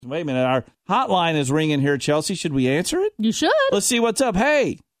Wait a minute. Our hotline is ringing here, Chelsea. Should we answer it? You should. Let's see what's up.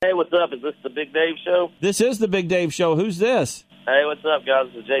 Hey. Hey, what's up? Is this the Big Dave Show? This is the Big Dave Show. Who's this? Hey, what's up, guys?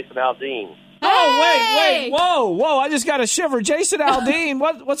 This is Jason Aldean. Hey! Oh, wait. Whoa. I just got a shiver. Jason Aldean,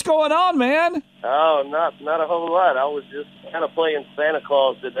 what's going on, man? Oh, not a whole lot. I was just kind of playing Santa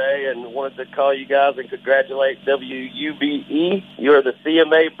Claus today and wanted to call you guys and congratulate WUBE. You're the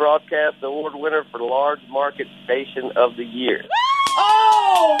CMA Broadcast Award winner for Large Market Station of the Year.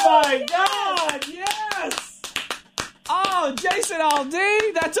 Oh, my God. Yes. Oh, Jason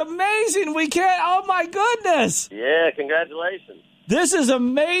Aldean, that's amazing. We can't. Oh, my goodness. Yeah, congratulations. This is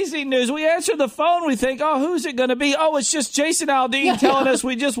amazing news. We answer the phone. We think, oh, who's it going to be? Oh, it's just Jason Aldean telling us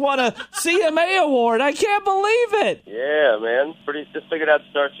we just won a CMA Award. I can't believe it. Yeah, man. Just figured I'd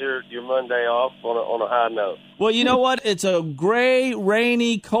start your Monday off on a high note. Well, you know what? It's a gray,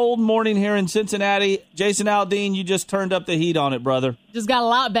 rainy, cold morning here in Cincinnati. Jason Aldean, you just turned up the heat on it, brother. Just got a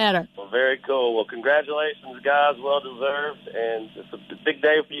lot better. Well, very cool. Well, congratulations, guys. Well-deserved. And it's a big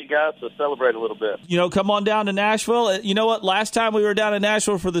day for you guys, so celebrate a little bit. You know, come on down to Nashville. You know what? Last time we were down in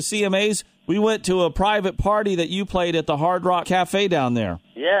Nashville for the CMAs, we went to a private party that you played at the Hard Rock Cafe down there.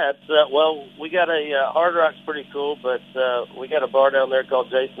 Yeah, well, we got Hard Rock's pretty cool, but we got a bar down there called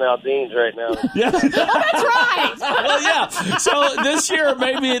Jason Aldean's right now. Yeah. Oh, that's right. Well, yeah. So this year,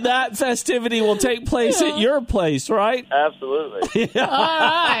 maybe that festivity will take place at your place, right? Absolutely. Yeah. All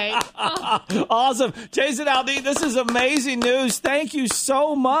right. Awesome. Jason Aldean, this is amazing news. Thank you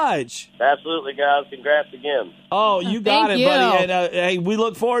so much. Absolutely, guys. Congrats again. Oh, you got Thank it, you. buddy. And hey, we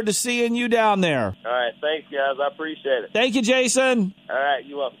look forward to seeing you down there. All right. Thanks, guys. I appreciate it. Thank you, Jason. All right.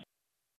 You're welcome.